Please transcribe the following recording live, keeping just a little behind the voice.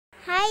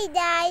Hi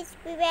guys,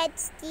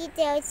 Pivot's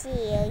Details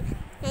here,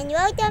 and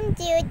welcome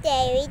to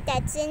Terry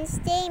Tutson's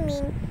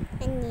Gaming.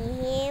 And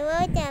here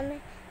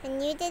welcome and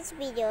new this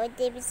video,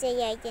 tips say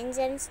like and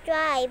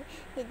subscribe.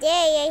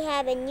 Today I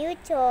have a new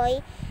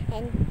toy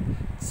and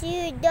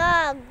two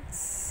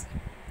dogs,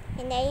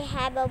 and I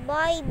have a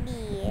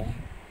Barbie.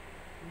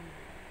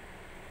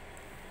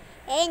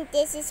 And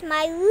this is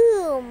my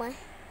room.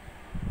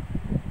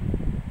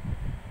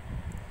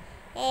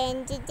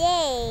 And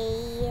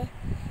today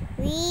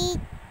we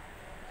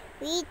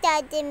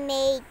thought to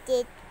make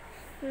it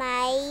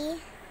my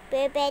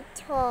Barbie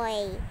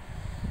toy.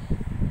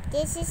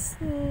 This is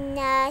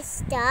not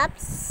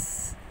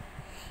stops,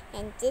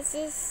 and this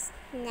is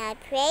not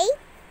play,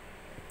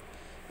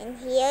 and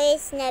here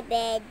is the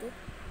bed.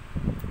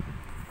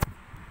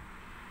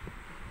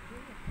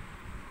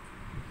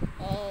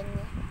 And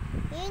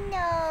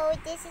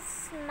this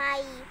is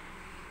my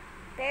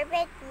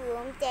Barbie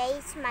room. There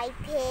is my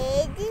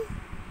pig.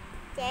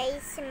 There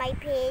is my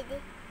pig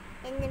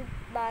in the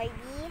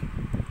Barbie.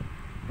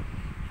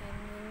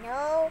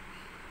 And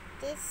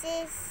this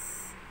is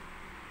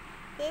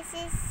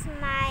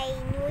my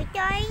new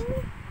toy.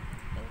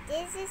 And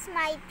this is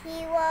my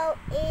pillow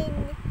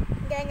in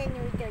the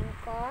new toy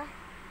ko.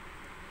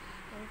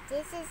 And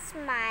this is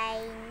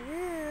my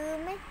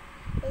room.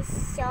 It's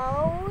so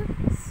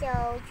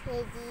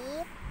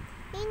pretty.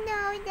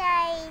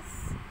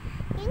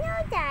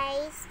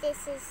 Guys,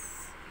 this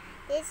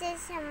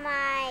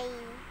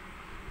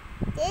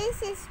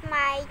is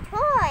my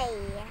toy.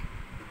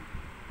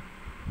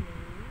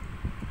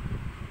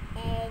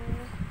 And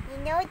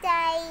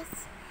guys,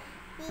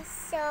 we're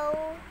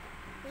so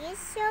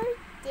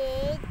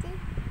good.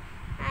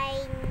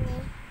 I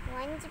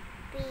want to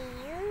be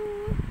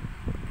you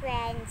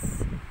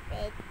friends,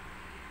 but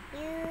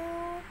you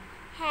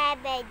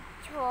have a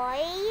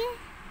toy.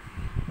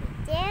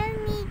 Tell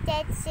me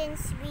that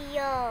since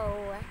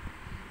below.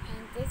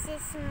 And this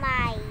is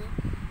my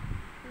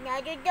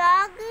another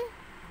dog.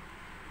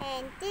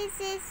 And this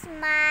is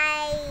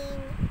my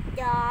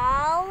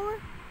doll.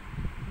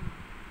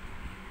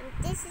 And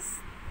this is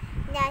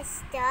the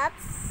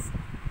stops.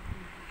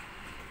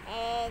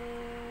 And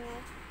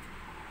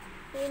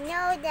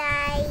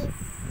guys,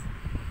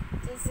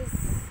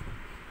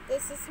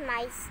 this is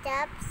my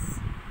stops.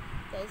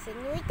 There's a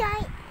new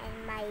toy and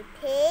my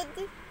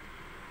pig.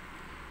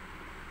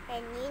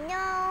 And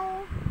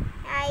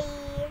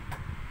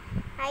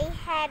I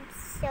have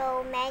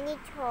so many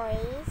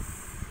toys.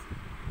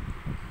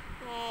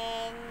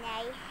 And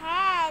I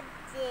have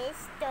this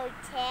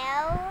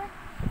hotel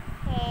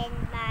and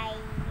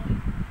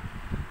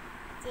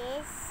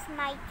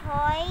my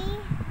toy.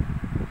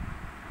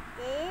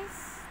 This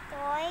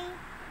toy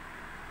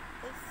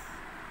is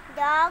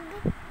dog.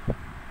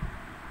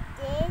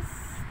 This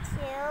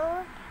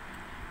too.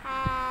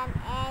 And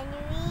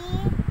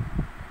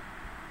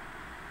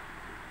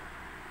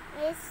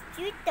it's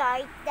two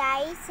dark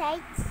guys. I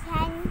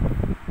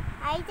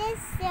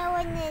just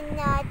want to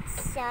not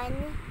sun,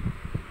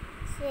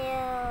 so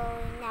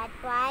not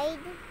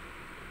bright.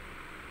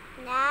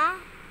 Nah,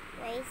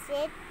 where is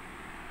it?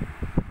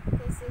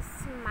 This is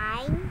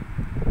mine.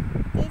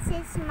 This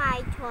is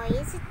my toy.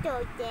 It's a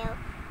turtle.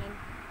 And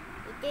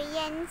ito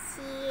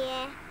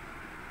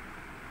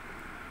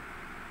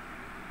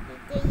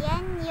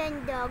yan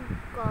yung dog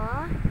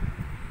ko.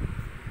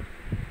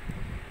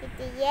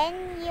 Ito yan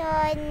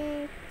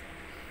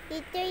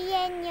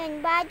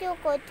yung bago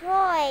ko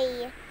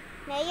toy.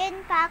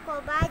 Ngayon pa ako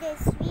bago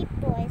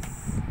sweepers.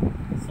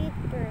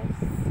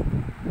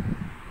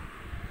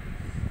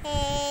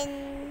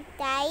 And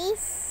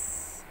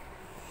guys,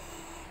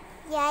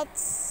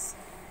 yes,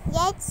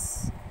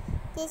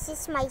 this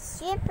is my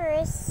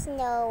strippers.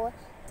 No,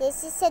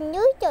 this is a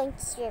Newton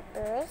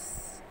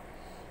strippers.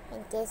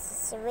 And this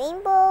is a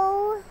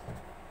rainbow.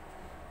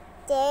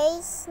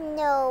 There's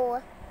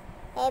no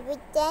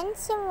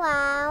evidence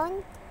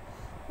around.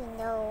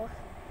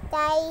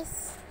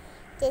 Guys,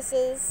 this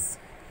is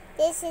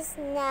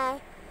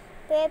not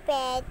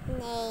Barbie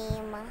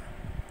name.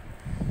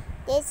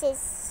 This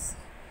is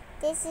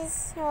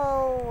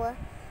so.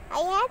 I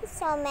have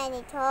so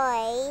many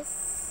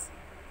toys.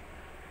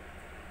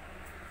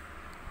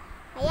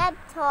 I have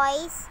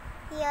toys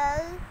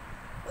here.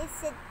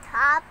 It's a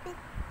top.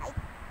 I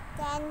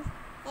can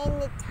in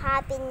the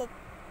top in the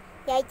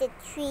like the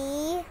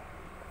tree.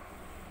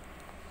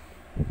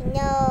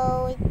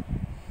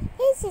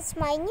 This is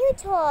my new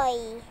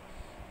toy.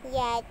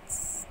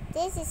 Yes,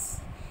 this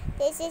is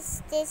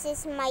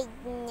my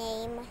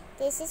name.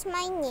 This is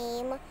my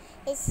name.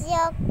 This is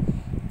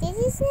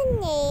the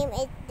name.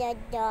 It's the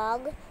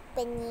dog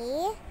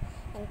Bunny,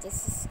 and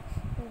this is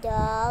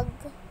dog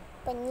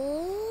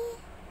Bunny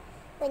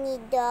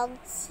dog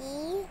T,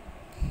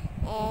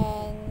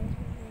 and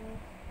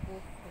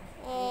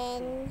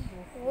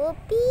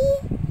Whoopi.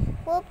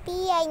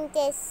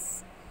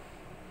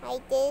 I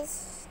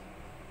just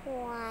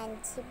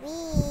want to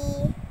be.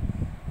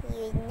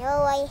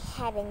 I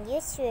have a new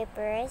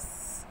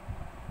slippers.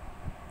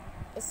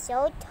 It's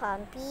so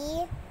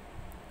thumpy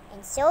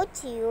and so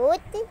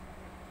cute.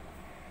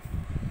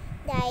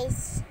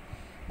 guys,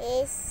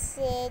 is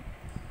it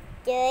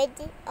good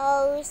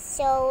or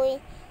so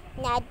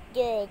not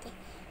good?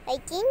 I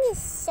think it's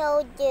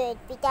so good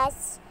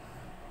because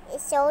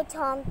it's so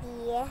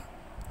thumpy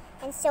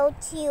and so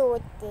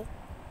cute.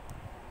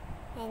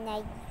 And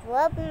I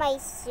love my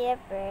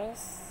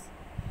slippers.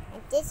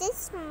 And this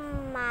is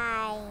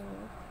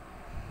mine.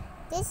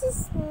 This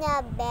is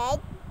not bad.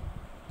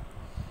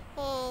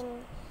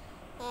 And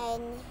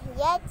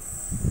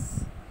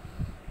let's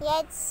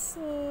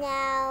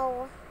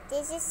now,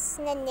 this is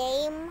the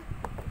name.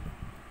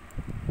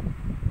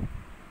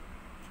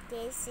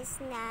 This is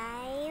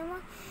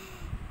name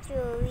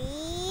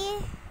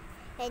 3.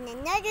 And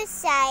another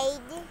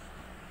side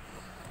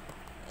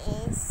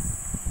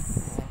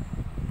is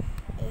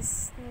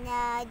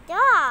the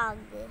dog.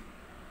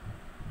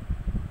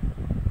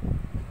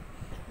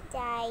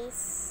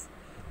 Guys,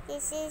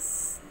 this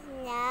is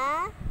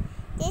the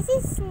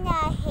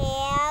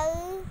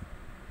hair.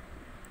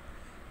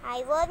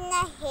 I love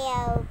the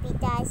hair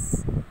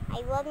because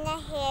I love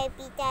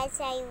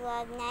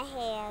the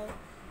hair.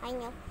 I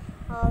know,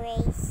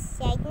 always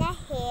like the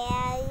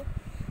hair.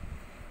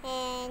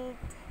 And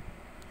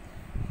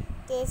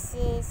this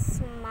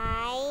is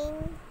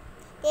mine.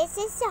 This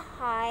is a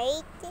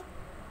heart.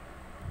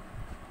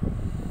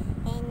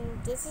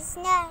 And this is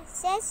the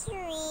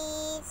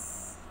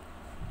accessories.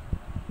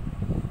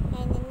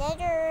 And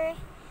another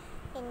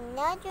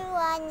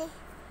one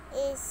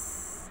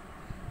is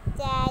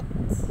that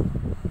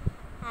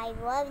I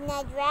love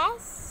the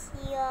dress.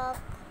 You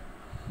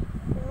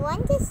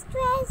want this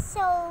dress,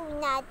 so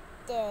not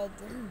good.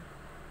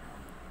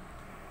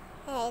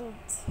 And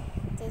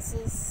this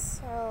is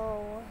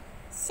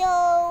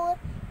so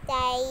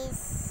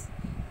guys,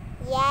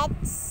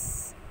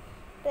 let's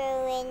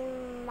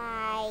ruin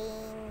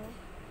mine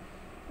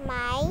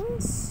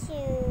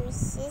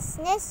shoes. It's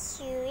the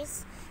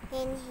shoes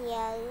in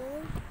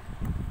here.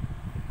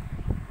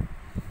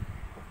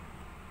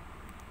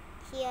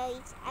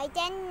 Here, I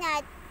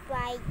cannot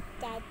write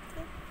that.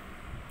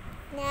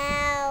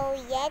 Now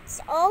let's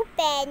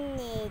open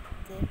it.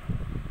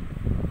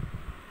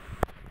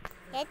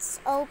 Let's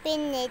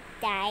open it,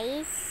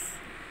 guys.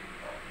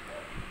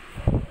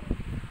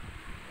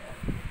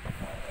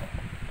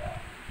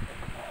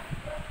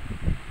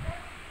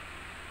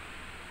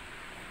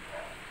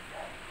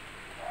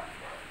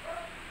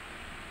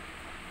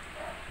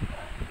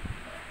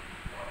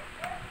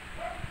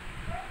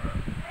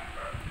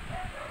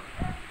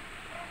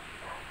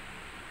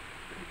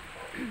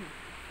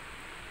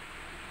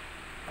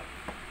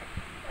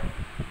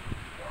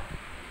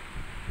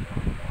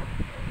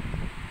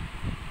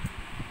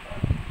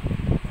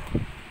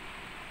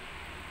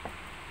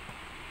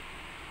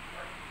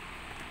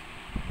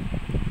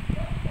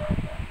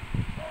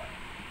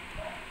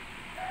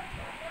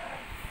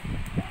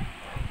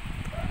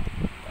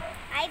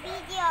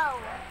 Video.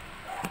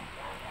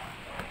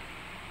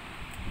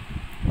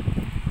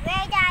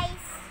 Where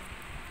guys,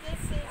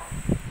 this is.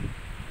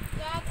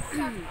 Let's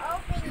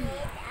open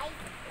it.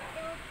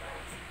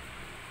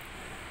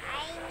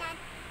 I'm not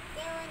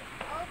doing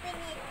open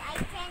it. I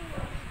can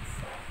reach.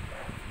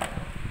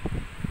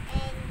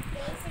 And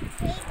there's a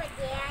tape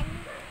again.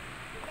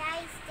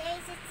 Guys,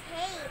 there's a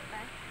tape.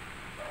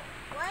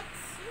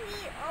 Let's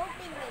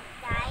reopen it,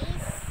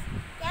 guys.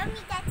 Tell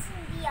me that's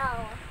in video.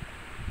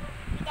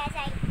 Because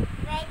I'm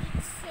ready to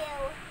be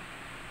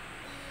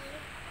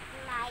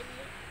my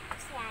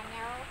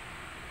channel.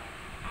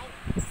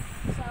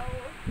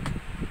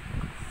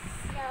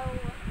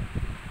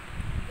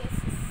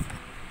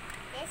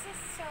 This is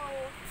so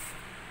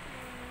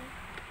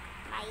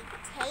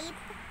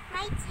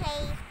my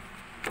tape,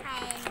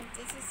 and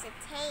this is a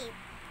tape.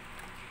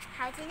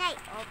 How did I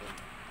open?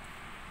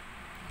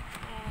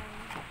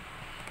 And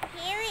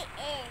here it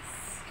is.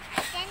 I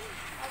can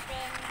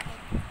open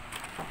it.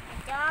 The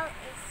door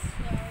is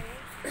here.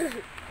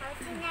 How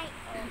can I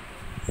open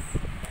this?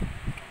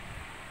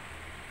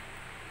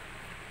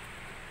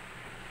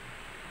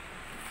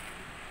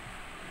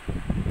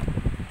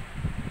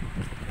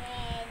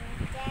 Then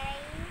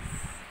there's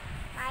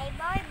my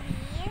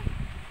Barbie.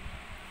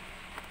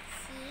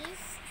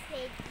 She's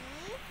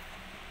pretty.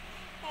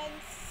 And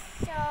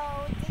so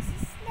this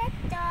is the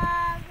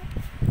dog.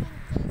 And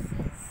this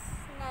is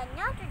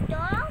another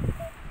dog.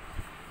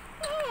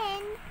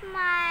 And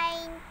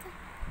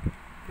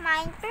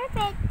mine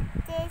perfect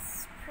is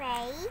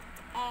sprayed,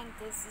 and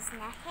this is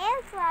the hair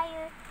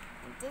dryer,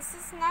 and this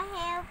is the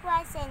hair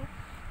brush, and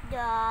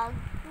dog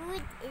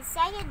food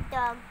inside a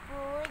dog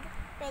food,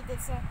 but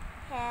it's a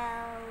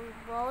hair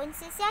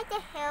bones inside the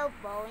hair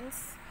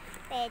bones,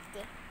 but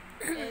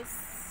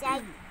it's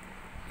like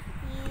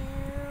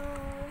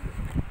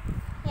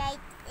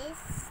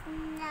it's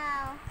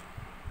now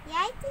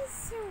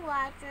is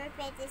water,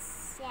 but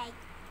it's like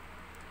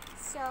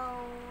so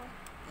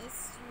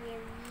it's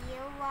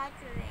real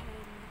water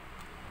and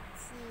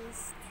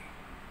cheese.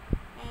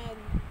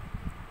 And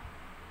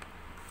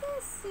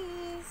this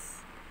is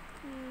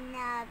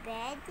not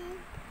bad.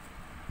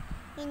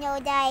 You know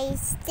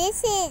guys,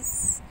 this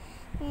is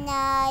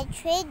not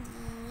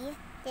 3D.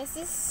 This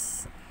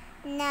is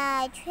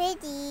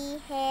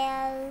 3D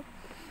hair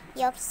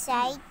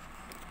website,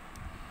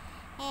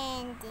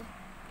 and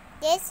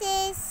this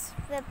is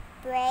the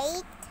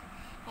braid,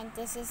 and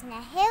this is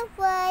the hair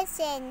brush,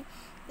 and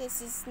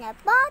this is the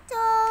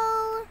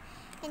bottle,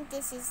 and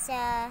this is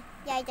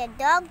like a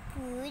dog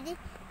food.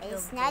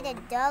 It's not a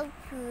dog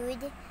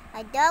food,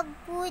 a dog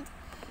food,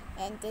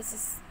 and this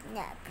is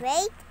the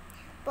braid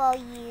for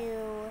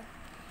you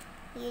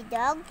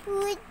dog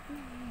food.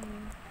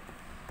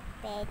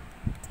 But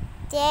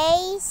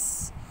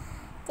there's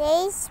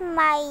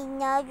my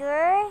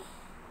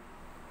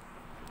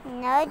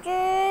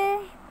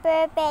another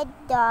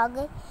perfect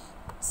dog.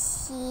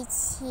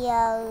 She's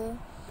here,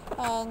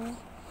 and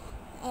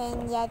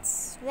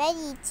it's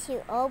ready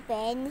to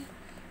open.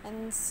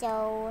 And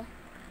so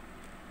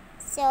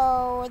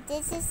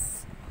this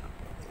is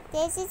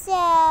this is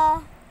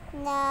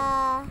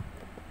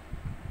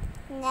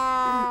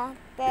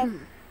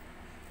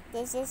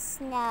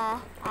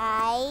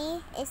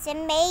eye. It's a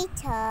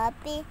makeup,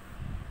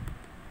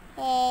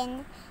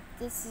 and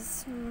this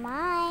is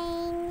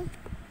mine,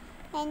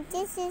 and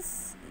this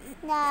is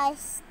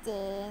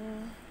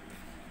Justin,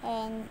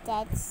 and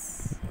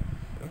that's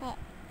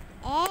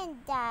and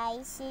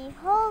I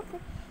hope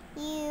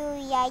you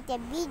like the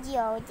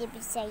video.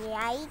 Please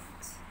like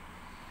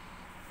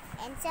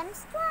and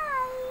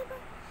subscribe.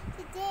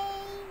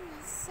 Today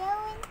is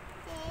showing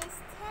this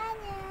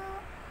channel.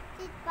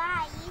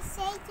 Goodbye. You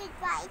say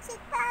goodbye.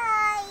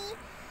 Goodbye.